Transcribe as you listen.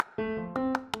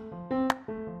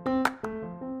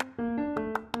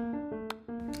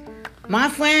My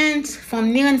friends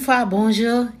from near and far,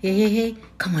 bonjour. Hey.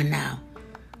 Come on now.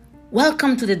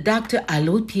 Welcome to the Dr.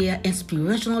 Alourdes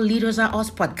Inspirational Leaders Are Us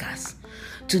podcast.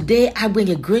 Today, I bring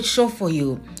a great show for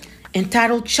you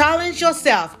entitled Challenge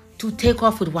Yourself to Take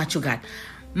Off With What You Got.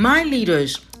 My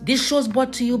leaders, this show is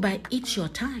brought to you by It's Your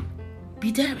Time.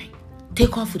 Be daring.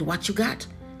 Take off with what you got.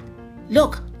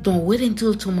 Look, don't wait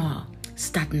until tomorrow.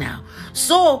 Start now.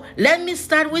 So, let me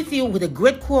start with you with a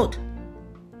great quote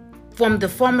from the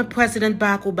former President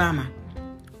Barack Obama.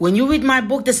 When you read my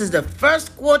book, this is the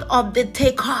first quote of the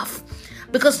takeoff.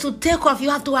 Because to take off, you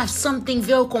have to have something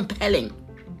very compelling.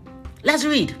 Let's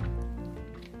read.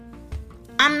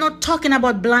 I'm not talking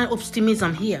about blind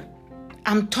optimism here.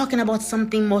 I'm talking about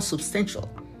something more substantial.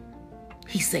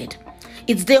 He said,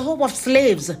 it's the hope of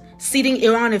slaves sitting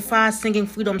around a fire singing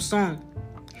freedom song.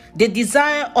 The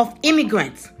desire of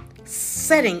immigrants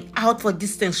setting out for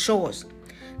distant shores.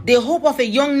 The hope of a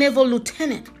young naval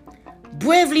lieutenant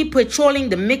bravely patrolling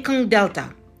the Mekong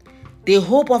Delta. The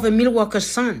hope of a mill worker's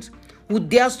son who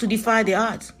dares to defy the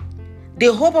odds.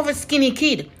 The hope of a skinny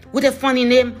kid with a funny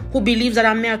name who believes that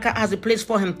America has a place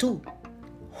for him too.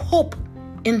 Hope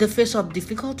in the face of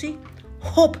difficulty.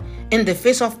 Hope in the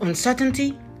face of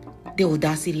uncertainty. The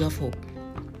audacity of hope.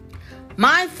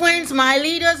 My friends, my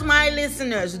leaders, my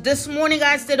listeners, this morning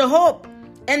I said hope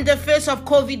in the face of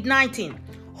COVID-19.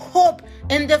 Hope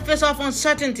in the face of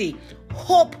uncertainty.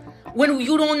 Hope when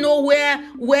you don't know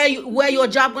where your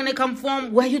job gonna come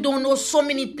from, where you don't know, so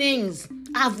many things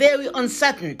are very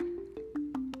uncertain.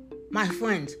 My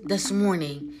friends, this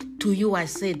morning to you I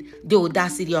said the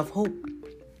audacity of hope.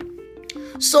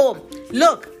 So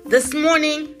look, this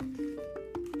morning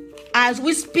as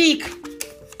we speak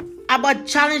about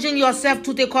challenging yourself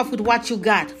to take off with what you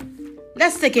got,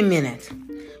 let's take a minute.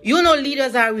 You know,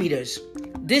 leaders are readers.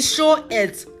 This show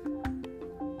is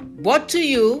brought to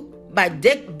you by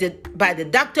the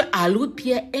Dr.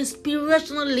 Alourdes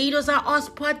Inspirational Leaders Are Us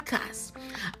podcast.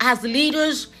 As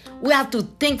leaders, we have to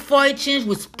think for a change,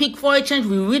 we speak for a change,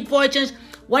 we read for a change.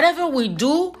 Whatever we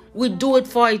do it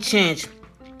for a change.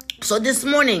 So this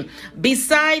morning,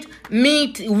 beside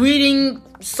me reading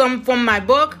some from my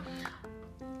book,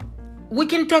 we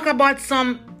can talk about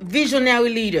some visionary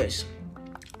leaders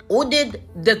who did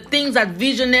the things that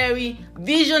visionaries,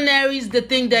 the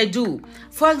thing they do.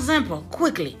 For example,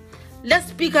 quickly,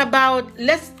 let's think about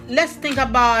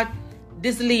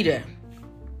this leader,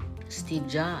 Steve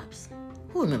Jobs.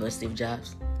 Who remembers Steve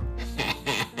Jobs?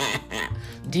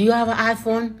 Do you have an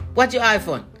iPhone? What's your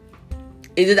iPhone?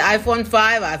 Is it iPhone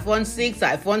 5, iPhone 6,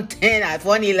 iPhone 10,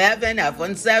 iPhone 11,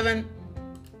 iPhone 7?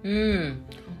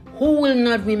 Who will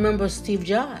not remember Steve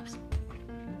Jobs?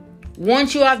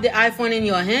 Once you have the iPhone in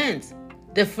your hands,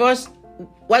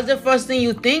 what's the first thing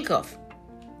you think of?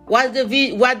 What's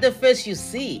the first you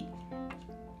see?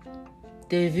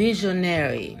 The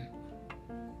visionary.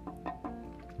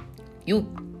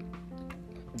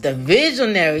 The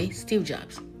visionary, Steve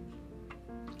Jobs.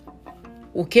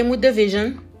 Who came with the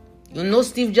vision? You know,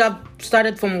 Steve Jobs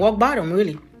started from rock bottom,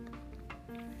 really.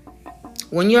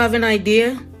 When you have an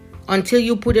idea, until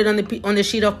you put it on the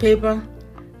sheet of paper,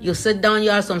 you sit down,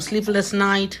 you have some sleepless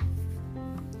night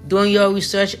doing your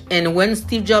research. And when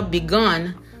Steve Jobs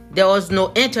began, there was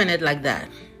no internet like that.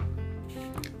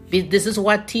 This is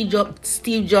what Steve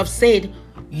Jobs said.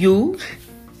 You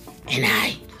and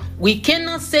I, we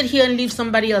cannot sit here and live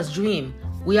somebody else's dream.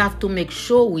 We have to make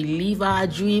sure we live our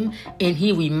dream. And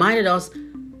he reminded us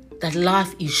that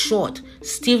life is short.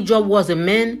 Steve Jobs was a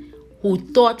man who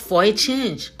thought for a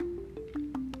change.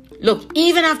 Look,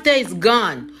 even after it's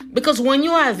gone, because when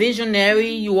you are a visionary,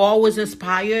 you're always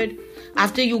inspired.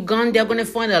 After you're gone, they're going to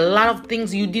find a lot of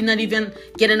things you did not even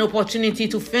get an opportunity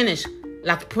to finish.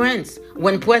 Like Prince.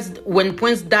 When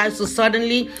Prince died so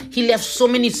suddenly, he left so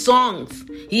many songs.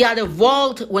 He had a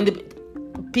vault when the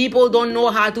people don't know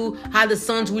how the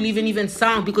songs will even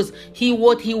sound, because he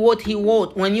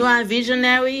wrote. When you are a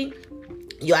visionary,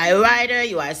 you are a writer,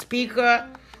 you are a speaker.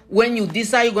 When you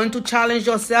decide you're going to challenge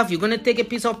yourself, you're going to take a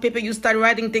piece of paper, you start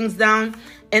writing things down,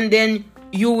 and then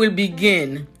you will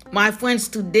begin. My friends,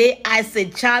 today I say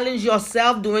challenge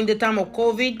yourself during the time of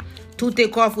COVID to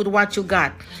take off with what you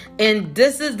got. And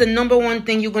this is the number one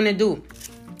thing you're going to do.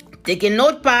 Take a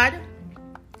notepad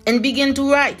and begin to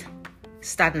write.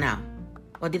 Start now.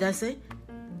 What did I say?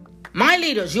 My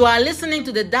leaders, you are listening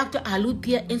to the Dr.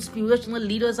 Alourdes Inspirational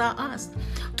Leaders Are Us.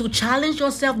 To challenge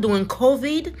yourself during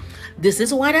COVID, this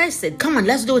is what I said. Come on,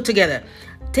 let's do it together.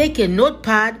 Take a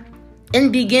notepad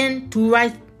and begin to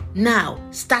write now.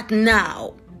 Start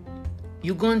now.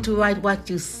 You're going to write what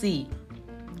you see.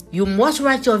 You must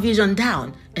write your vision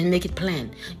down and make it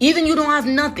plain. Even you don't have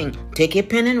nothing, take a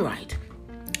pen and write.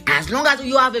 As long as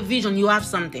you have a vision, you have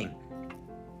something.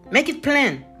 Make it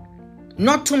plain.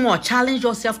 Not tomorrow. Challenge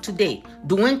yourself today.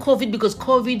 During COVID, because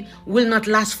COVID will not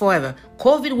last forever.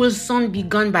 COVID will soon be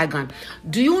gone by gone.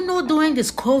 Do you know during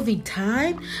this COVID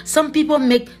time, some people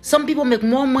make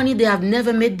more money they have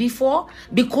never made before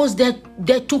because they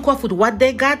took off with what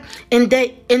they got and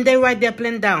they write their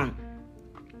plan down.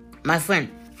 My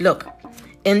friend, look,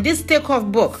 in this takeoff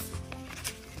book,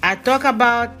 I talk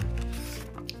about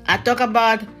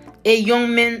a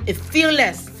young man, a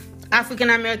fearless African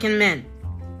American man.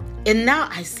 And now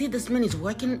I see this man is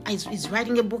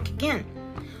writing a book again.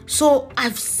 So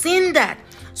I've seen that.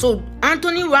 So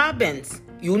Anthony Robbins,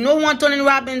 you know who Anthony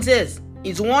Robbins is.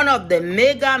 He's one of the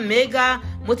mega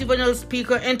motivational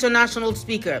speaker, international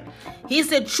speaker. He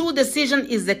said true decision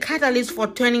is the catalyst for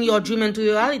turning your dream into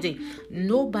reality.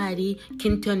 Nobody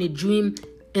can turn a dream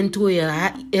into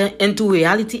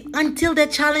reality until they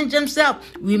challenge themselves.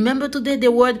 Remember today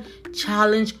the word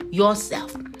challenge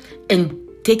yourself. And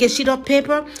take a sheet of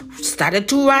paper, start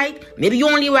to write. Maybe you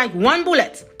only write one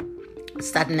bullet.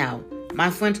 Start now. My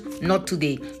friend, not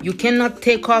today. You cannot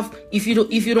take off if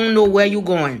you don't know where you're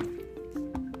going.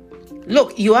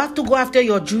 Look, you have to go after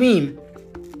your dream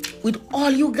with all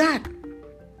you got.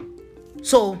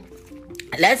 So,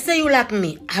 let's say you like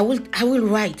me. I will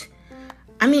write.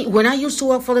 I mean, when I used to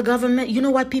work for the government, you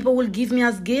know what people will give me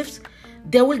as gifts?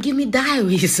 They will give me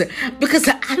diaries because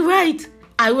I write.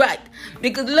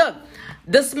 Because look,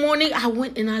 this morning I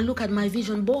went and I looked at my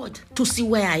vision board to see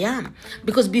where I am.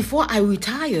 Because before I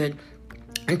retired,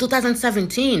 in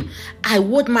 2017, I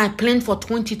wrote my plan for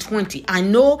 2020. I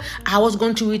know I was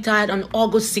going to retire on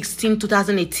August 16,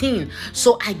 2018.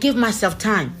 So I gave myself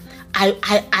time.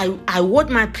 I wrote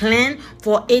my plan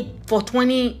for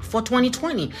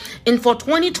 2020. And for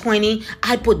 2020,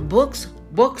 I put books.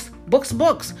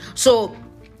 So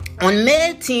on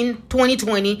May 18,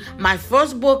 2020, my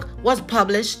first book was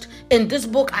published, and this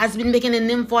book has been making a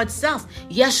name for itself.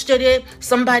 Yesterday,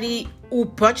 somebody who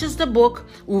purchased the book,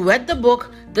 who read the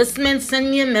book, this man sent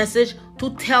me a message to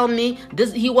tell me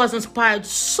he was inspired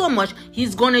so much,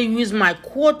 he's going to use my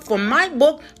quote from my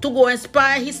book to go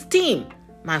inspire his team.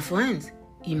 My friends,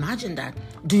 imagine that.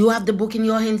 Do you have the book in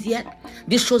your hands yet?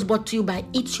 This show's brought to you by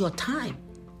It's Your Time.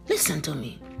 Listen to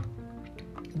me.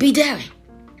 Be daring.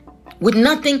 With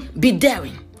nothing, be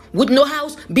daring. With no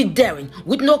house, be daring.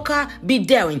 With no car, be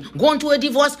daring. Going to a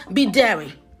divorce, be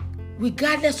daring.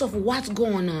 Regardless of what's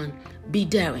going on, be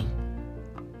daring.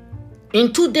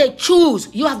 And today, choose.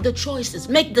 You have the choices.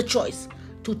 Make the choice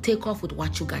to take off with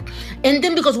what you got. And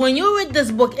then, because when you read this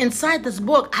book, inside this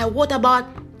book, I wrote about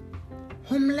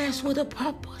homeless with a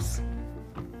purpose.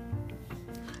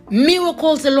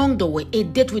 Miracles along the way, a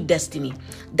date with destiny.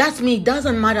 That's me. It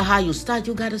doesn't matter how you start,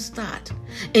 you got to start.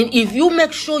 And if you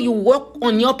make sure you work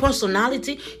on your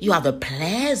personality, you have a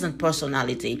pleasant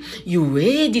personality. You're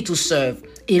ready to serve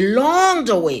along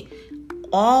the way.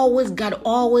 God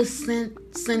always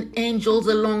send angels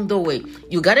along the way.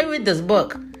 You got to read this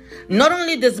book. Not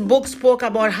only this book spoke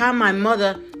about how my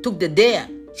mother took the dare.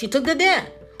 She took the dare.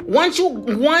 Once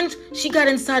she got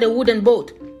inside a wooden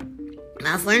boat.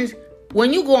 My friends,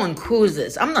 when you go on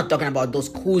cruises, I'm not talking about those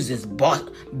cruises,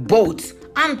 boats.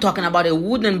 I'm talking about a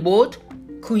wooden boat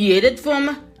created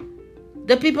from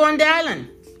the people on the island.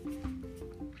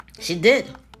 She did,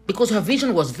 because her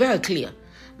vision was very clear.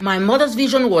 My mother's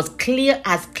vision was clear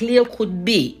as clear could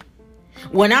be.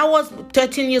 When I was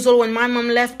 13 years old, when my mom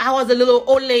left, I was a little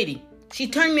old lady. She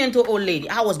turned me into an old lady.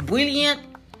 I was brilliant.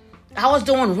 I was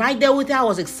the one right there with her. I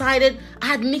was excited. I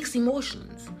had mixed emotions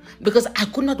because I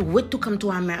could not wait to come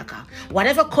to America.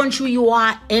 Whatever country you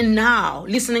are in now,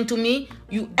 listening to me,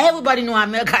 everybody know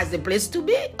America is the place to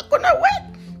be. I could not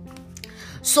wait.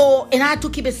 So, and I had to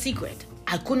keep a secret.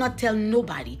 I could not tell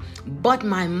nobody. But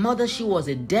my mother, she was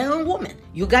a daring woman.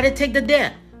 You got to take the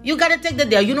dare. You got to take the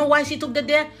dare. You know why she took the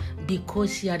dare?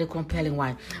 Because she had a compelling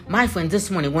why. My friend,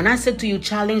 this morning, when I said to you,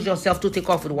 challenge yourself to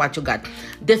take off with what you got,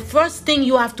 the first thing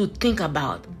you have to think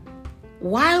about,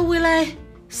 why will I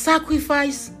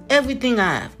sacrifice everything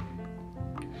I have?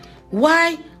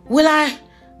 Why will I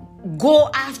go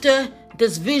after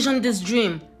this vision, this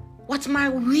dream? What's my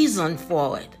reason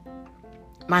for it?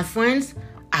 My friends,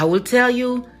 I will tell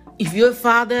you, if you're a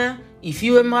father, if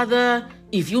you're a mother,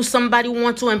 if you somebody who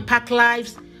wants to impact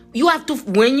lives, you have to,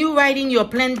 when you're writing your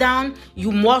plan down,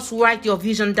 you must write your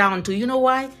vision down too. You know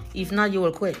why? If not, you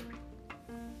will quit.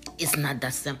 It's not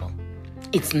that simple.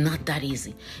 It's not that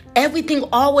easy. Everything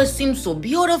always seems so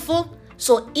beautiful,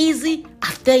 so easy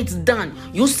after it's done.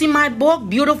 You see my book,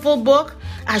 beautiful book.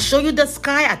 I show you the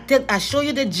sky. I show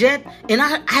you the jet.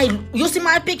 And you see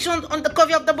my picture on the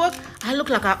cover of the book? I look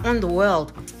like I own the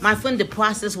world. My friend, the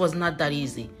process was not that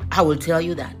easy. I will tell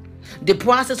you that. The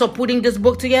process of putting this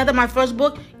book together, my first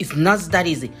book, is not that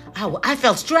easy. I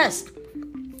felt stressed.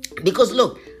 Because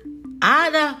look, I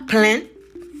had a plan,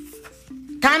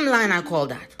 timeline I call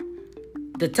that.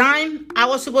 The time I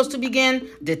was supposed to begin,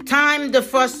 the time the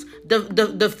first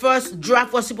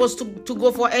draft was supposed to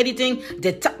go for editing,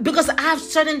 because I have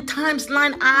certain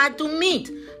timeline I had to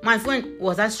meet. My friend,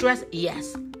 was I stressed?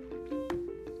 Yes.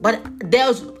 But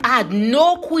I had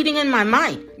no quitting in my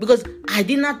mind because I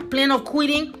did not plan of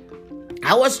quitting.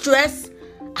 I was stressed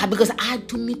because I had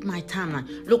to meet my timeline.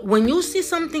 Look, when you see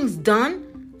something's done,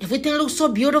 everything looks so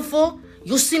beautiful.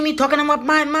 You see me talking about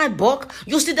my book.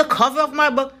 You see the cover of my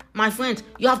book. My friends,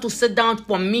 you have to sit down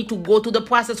for me to go through the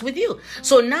process with you.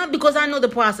 So now, because I know the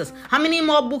process, how many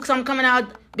more books I'm coming out?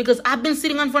 Because I've been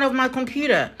sitting in front of my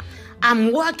computer.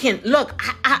 I'm working. Look,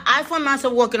 I find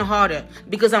myself working harder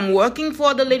because I'm working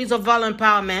for the Ladies of Valor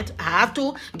Empowerment. I have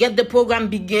to get the program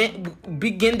begin.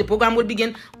 The program will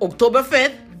begin October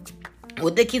 5th.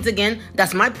 With the kids again.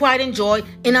 That's my pride and joy.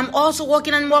 And I'm also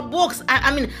working on more books.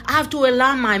 I have to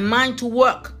allow my mind to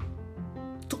work.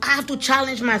 I have to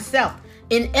challenge myself.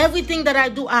 In everything that I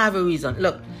do, I have a reason.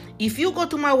 Look, if you go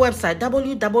to my website,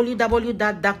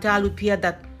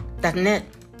 www.dralupia.net,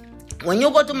 when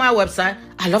you go to my website,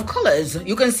 I love colors.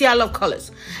 You can see I love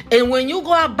colors. And when you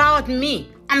go about me,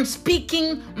 I'm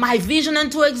speaking my vision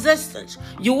into existence.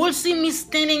 You will see me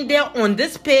standing there on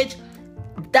this page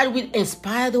that will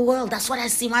inspire the world. That's what I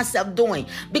see myself doing.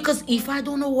 Because if I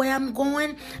don't know where I'm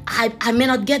going, I may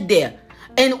not get there.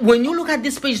 And when you look at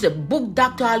this page, the book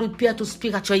Dr. Alourdes to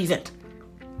speak at your event.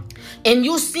 And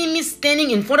you see me standing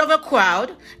in front of a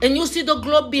crowd, and you see the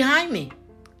globe behind me.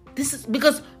 This is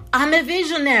because I'm a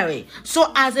visionary.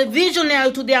 So as a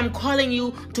visionary today, I'm calling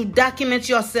you to document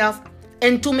yourself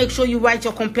and to make sure you write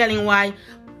your compelling why.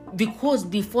 Because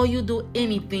before you do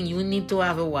anything, you need to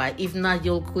have a why. If not,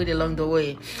 you'll quit along the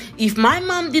way. If my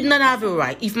mom did not have a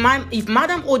why, if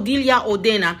Madame Odilia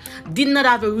Odena did not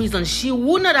have a reason, she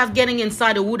would not have getting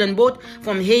inside a wooden boat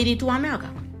from Haiti to America.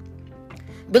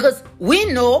 Because we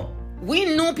know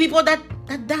people that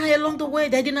die along the way.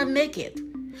 They did not make it.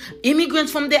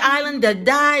 Immigrants from the island that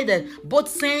died, the boat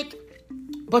sank.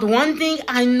 But one thing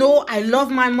I know, I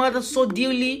love my mother so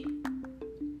dearly.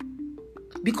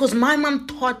 Because my mom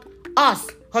taught us,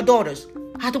 her daughters,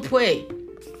 how to pray.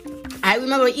 I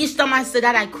remember each time I said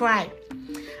that, I cried.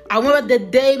 I remember the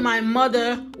day my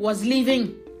mother was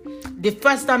leaving. The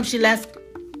first time she left,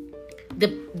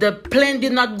 the plane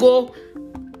did not go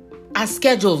as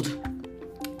scheduled.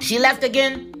 She left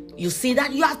again. You see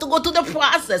that? You have to go through the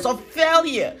process of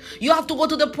failure. You have to go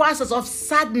through the process of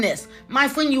sadness. My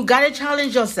friend, you got to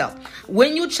challenge yourself.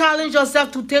 When you challenge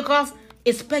yourself to take off,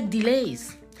 expect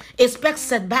delays. Expect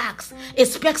setbacks,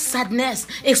 expect sadness,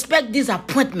 expect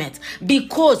disappointment,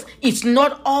 because it's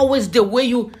not always the way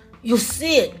you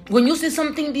see it. When you see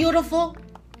something beautiful,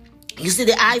 you see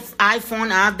the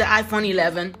iPhone, I have the iPhone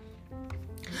 11.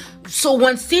 So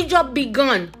when Steve Jobs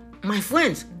began, my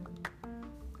friends,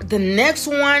 the next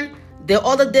one, the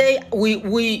other day,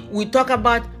 we talk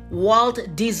about Walt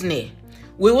Disney.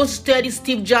 We will study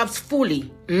Steve Jobs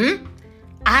fully.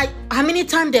 How many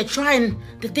times they try and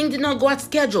the thing did not go as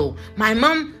scheduled. My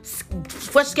mom's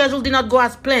first schedule did not go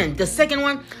as planned. The second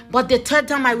one, but the third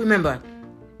time I remember,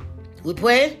 we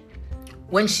prayed.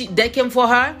 When they came for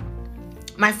her,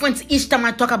 my friends, each time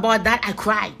I talk about that, I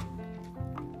cried.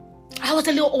 I was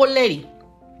a little old lady.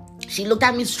 She looked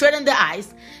at me straight in the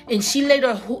eyes and she laid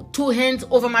her two hands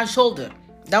over my shoulder.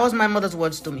 That was my mother's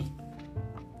words to me.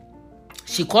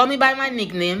 She called me by my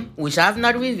nickname, which I have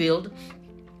not revealed.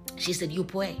 She said, "You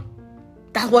pray."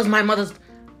 That was my mother's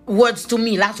words to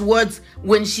me. Last words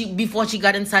before she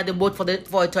got inside the boat for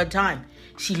a third time.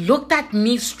 She looked at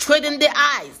me straight in the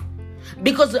eyes.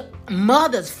 Because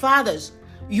mothers, fathers,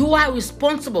 you are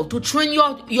responsible to train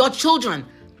your children.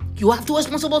 You have to be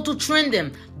responsible to train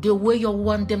them the way you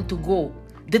want them to go.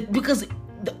 Because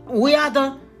we are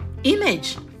the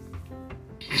image.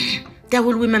 They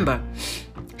will remember.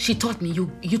 She taught me,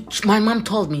 my mom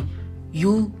told me,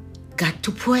 you got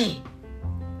to pray.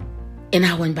 And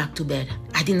I went back to bed.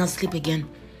 I did not sleep again.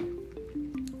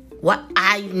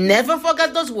 I never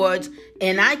forgot those words.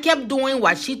 And I kept doing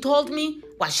what she told me,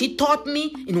 what she taught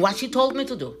me, and what she told me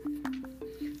to do.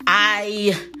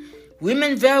 I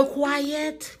remained very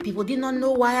quiet. People did not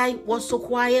know why I was so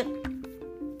quiet.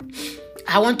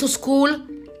 I went to school.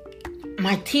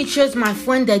 My teachers, my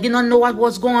friends, they did not know what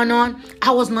was going on.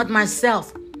 I was not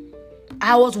myself.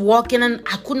 I was walking and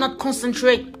I could not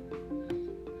concentrate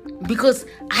because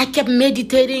I kept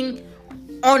meditating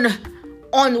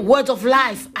on words of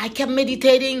life. I kept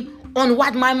meditating on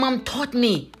what my mom taught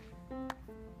me.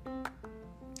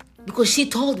 Because she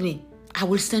told me, I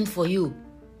will send for you.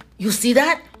 You see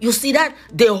that? You see that?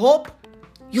 The hope.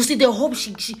 You see the hope.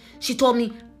 She told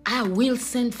me, I will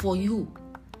send for you.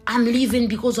 I'm leaving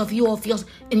because of you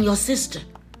and your sister.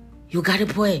 You got to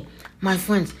pray. My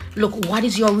friends, look, what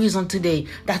is your reason today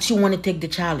that you want to take the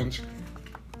challenge?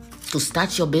 To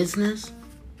start your business?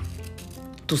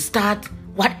 To start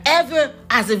whatever,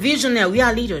 as a visionary, we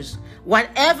are leaders.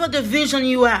 Whatever the vision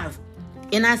you have.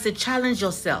 And I say, challenge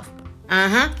yourself.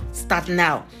 Start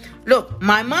now. Look,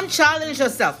 my mom challenged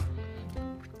herself.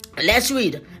 Let's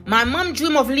read. My mom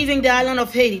dreamed of leaving the island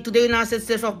of Haiti to the United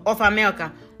States of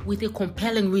America with a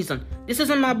compelling reason. This is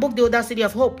in my book, The Audacity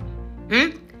of Hope.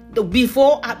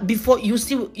 Before you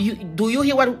see, do you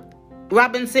hear what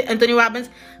Robbins said, Anthony Robbins?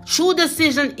 True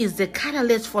decision is the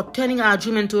catalyst for turning our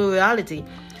dream into a reality.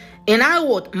 And I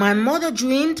wrote, my mother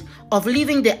dreamed of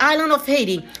leaving the island of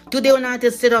Haiti to the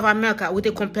United States of America with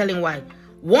a compelling why.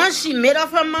 Once she made up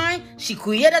her mind, she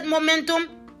created momentum.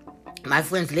 My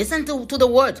friends, listen to the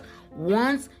words.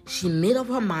 Once she made up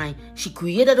her mind, she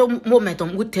created a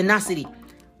momentum with tenacity.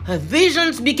 Her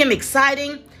visions became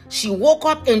exciting. She woke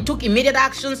up and took immediate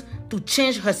actions to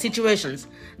change her situations.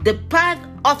 The path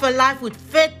of her life with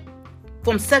faith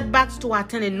from setbacks to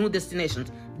attaining new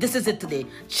destinations. This is it today.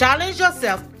 Challenge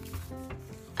yourself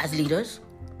as leaders.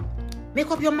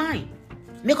 Make up your mind.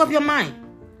 Make up your mind.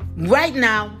 Right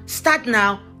now, start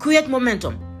now, create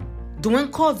momentum. During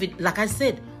COVID, like I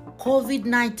said,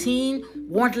 COVID-19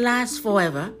 won't last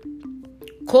forever.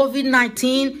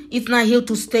 COVID-19 is not here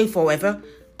to stay forever.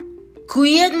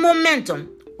 Create momentum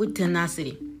with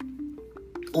tenacity.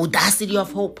 Audacity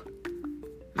of hope.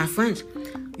 My friends,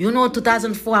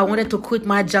 2004, I wanted to quit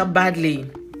my job badly.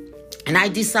 And I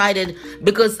decided,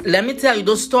 because let me tell you,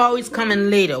 those stories coming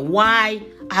later. Why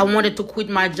I wanted to quit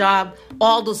my job,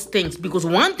 all those things. Because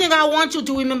one thing I want you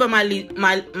to remember, my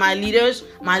leaders,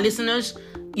 my listeners,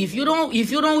 if you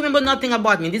don't remember nothing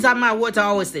about me, these are my words I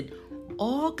always said.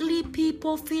 Ugly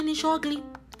people finish ugly.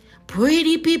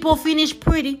 Pretty people finish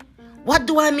pretty. What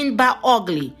do I mean by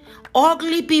ugly?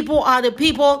 Ugly people are the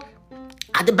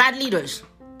bad leaders.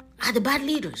 Are the bad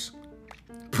leaders.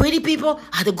 Pretty people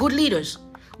are the good leaders.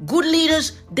 Good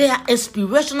leaders, they are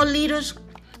inspirational leaders.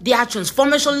 They are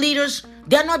transformational leaders.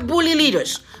 They are not bully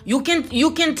leaders. You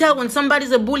can tell when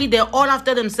somebody's a bully, they're all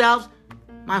after themselves.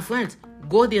 My friends,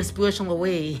 go the inspirational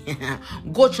way.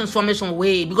 Go transformational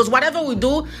way. Because whatever we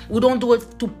do, we don't do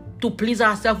it to please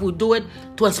ourselves. We do it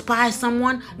to inspire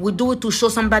someone. We do it to show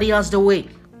somebody else the way.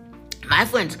 My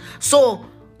friends, so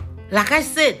like I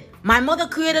said, my mother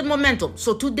created momentum.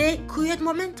 So today, create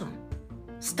momentum.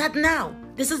 Start now.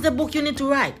 This is the book you need to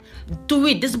read.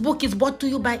 This book is brought to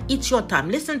you by It's Your Time.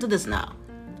 Listen to this now.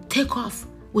 Take off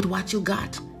with what you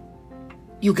got.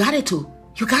 You got it to.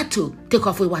 You got to take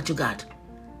off with what you got.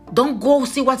 Don't go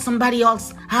see what somebody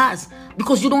else has,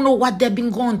 because you don't know what they've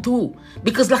been going through.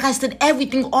 Because like I said,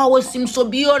 everything always seems so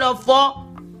beautiful.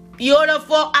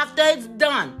 Beautiful after it's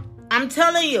done. I'm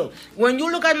telling you, when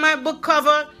you look at my book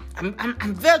cover,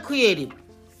 I'm very creative.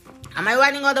 Am I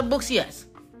writing other books? Yes.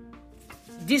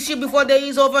 This year before the year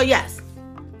is over? Yes.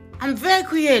 I'm very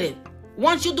creative.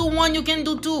 Once you do one, you can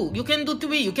do two. You can do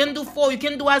three. You can do four. You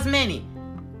can do as many.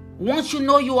 Once you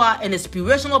know you are an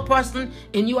inspirational person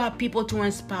and you have people to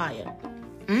inspire.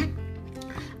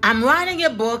 I'm writing a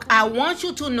book. I want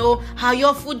you to know how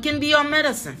your food can be your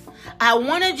medicine. I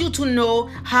wanted you to know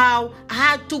how I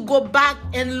had to go back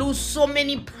and lose so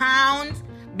many pounds,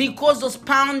 because those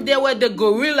pounds, they were the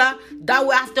gorilla that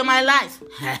were after my life.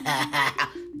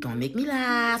 Don't make me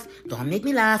laugh. Don't make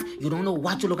me laugh. You don't know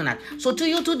what you're looking at. So to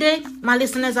you today, my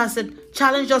listeners, I said,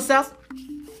 challenge yourself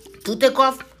to take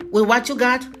off with what you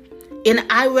got. And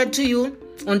I read to you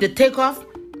on the takeoff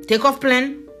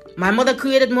plan. My mother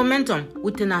created momentum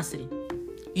with tenacity.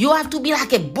 You have to be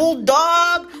like a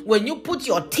bulldog. When you put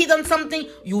your teeth on something,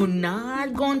 you're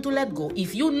not going to let go.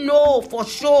 If you know for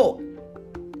sure,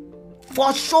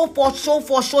 that's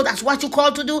what you're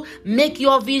called to do, make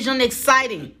your vision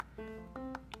exciting.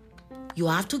 You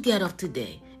have to get up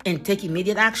today and take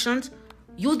immediate actions.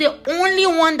 You're the only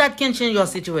one that can change your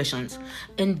situations.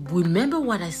 And remember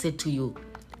what I said to you.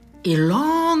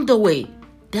 Along the way,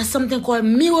 there's something called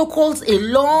miracles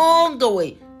along the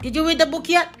way. Did you read the book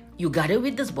yet? You got to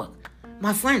read this book.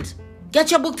 My friends,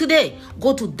 get your book today.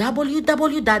 Go to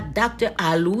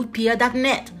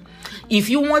www.dralourdespierre.net. If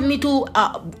you want me to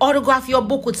autograph your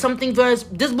book with something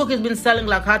this book has been selling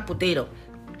like hot potato.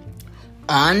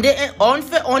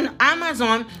 on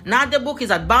Amazon. Now the book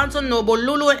is at Barnes & Noble,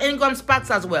 Lulu, and Ingram Sparks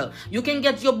as well. You can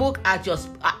get your book at your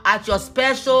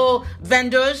special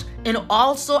vendors. And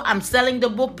also, I'm selling the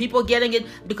book. People getting it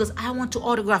because I want to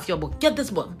autograph your book. Get this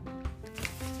book.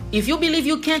 If you believe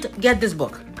you can't, get this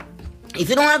book. If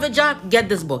you don't have a job, get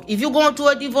this book. If you're going through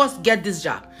a divorce, get this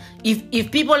job.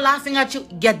 If people laughing at you,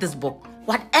 get this book.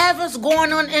 Whatever's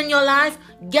going on in your life,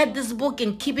 get this book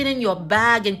and keep it in your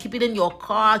bag and keep it in your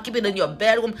car, keep it in your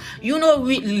bedroom. You know,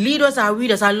 leaders are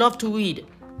readers. I love to read.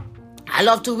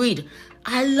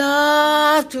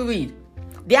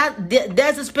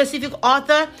 There's a specific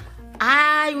author.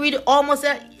 I read almost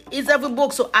every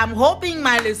book. So I'm hoping,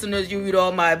 my listeners, you read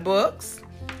all my books.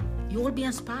 You will be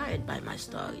inspired by my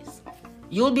stories.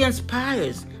 You will be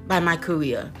inspired by my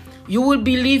career. You will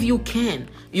believe you can.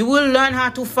 You will learn how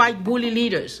to fight bully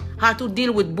leaders, how to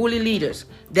deal with bully leaders.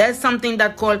 There's something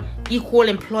that called equal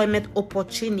employment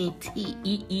opportunity,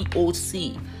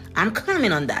 EEOC. I'm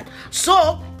coming on that.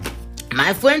 So,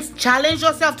 my friends, challenge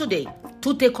yourself today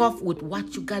to take off with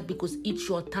what you got because it's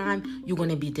your time. You're going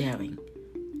to be daring.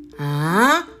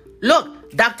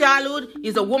 Look, Dr. Alourdes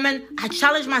is a woman. I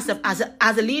challenge myself as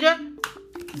a leader,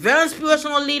 very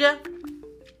inspirational leader,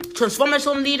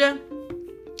 transformational leader.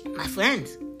 My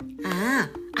friends, I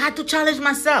had to challenge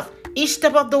myself each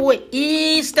step of the way.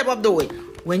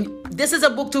 When this is a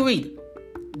book to read.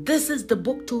 This is the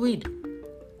book to read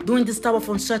during this time of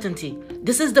uncertainty.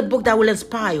 This is the book that will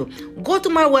inspire you. Go to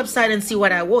my website and see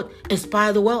what I wrote.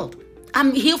 Inspire the world.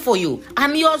 I'm here for you.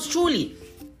 I'm yours truly.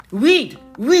 Read.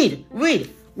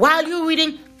 While you're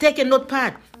reading, take a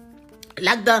notepad.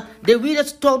 Like the reader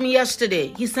told me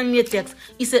yesterday. He sent me a text.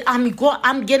 He said,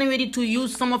 I'm getting ready to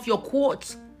use some of your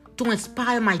quotes to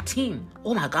inspire my team.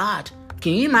 Oh my God.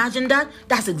 Can you imagine that?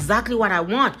 That's exactly what I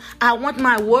want. I want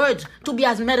my words to be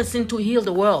as medicine to heal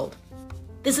the world.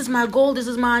 This is my goal. This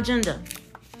is my agenda.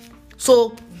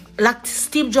 So, like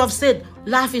Steve Jobs said,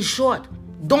 life is short.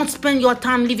 Don't spend your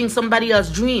time living somebody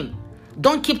else's dream.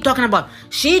 Don't keep talking about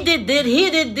she did, he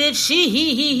did, she,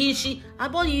 he, she. How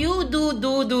about you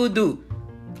do?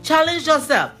 Challenge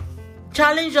yourself.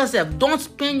 Don't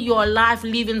spend your life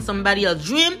living somebody else's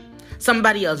dream,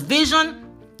 somebody else's vision.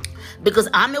 Because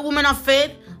I'm a woman of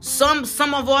faith. Some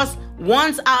of us,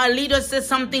 once our leader says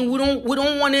something, we don't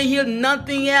want to hear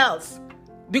nothing else.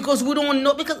 Because we don't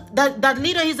know. Because that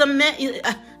leader is a man,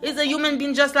 is a human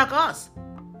being just like us.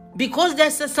 Because they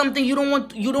said something, you don't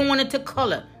want to take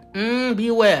color.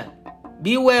 Beware,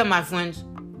 my friends.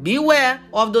 Beware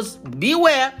of those.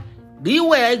 Beware,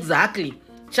 exactly.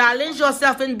 Challenge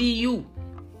yourself and be you.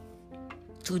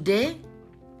 Today,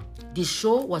 this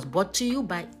show was brought to you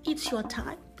by It's Your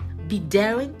Time. Be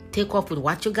daring. Take off with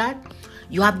what you got.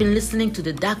 You have been listening to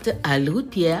the Dr.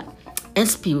 Alourdes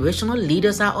Inspirational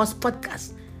Leaders Are Us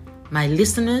podcast. My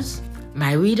listeners,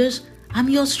 my readers, I'm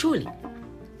yours truly.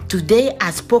 Today,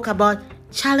 I spoke about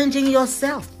challenging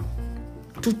yourself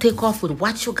to take off with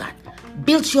what you got.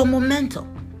 Build your momentum.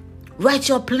 Write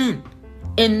your plan.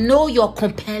 And know your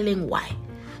compelling why.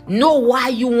 Know why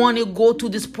you want to go through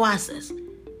this process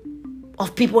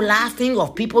of people laughing,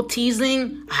 of people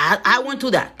teasing. I went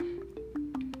through that.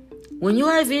 When you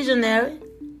are a visionary,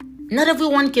 not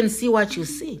everyone can see what you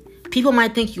see. People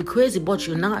might think you're crazy, but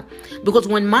you're not. Because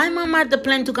when my mom had the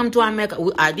plan to come to America,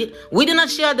 we did not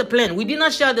share the plan. We did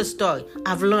not share the story.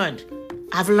 I've learned.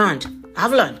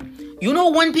 You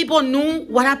know when people knew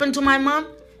what happened to my mom?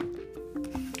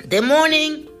 The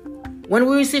morning when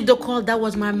we received the call, that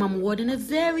was my mom word in a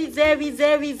very, very,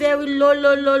 very, very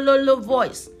low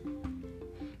voice.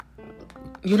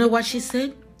 You know what she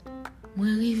said?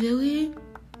 Marie.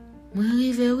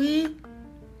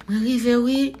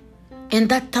 And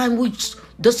that time we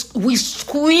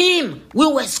scream. We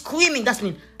were screaming. That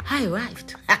means I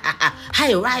arrived.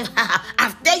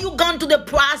 After you gone to the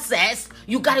process,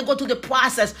 you gotta go to the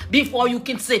process before you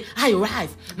can say I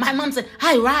arrived. My mom said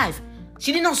I arrived.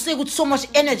 She did not say with so much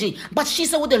energy, but she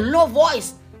said with a low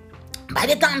voice. By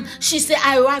the time she said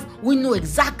I arrived, we know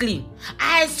exactly.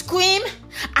 I scream,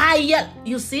 I yell.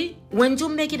 You see, when you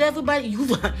make it, everybody,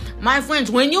 my friends,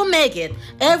 when you make it,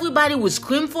 everybody will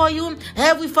scream for you.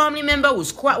 Every family member will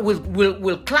clap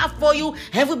for you.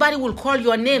 Everybody will call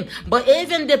your name. But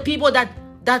even the people that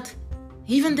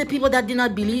did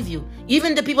not believe you,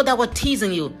 even the people that were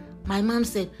teasing you, my mom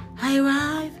said, I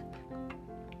arrived.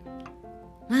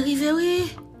 Marie,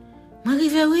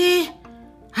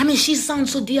 I mean, she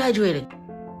sounds so dehydrated.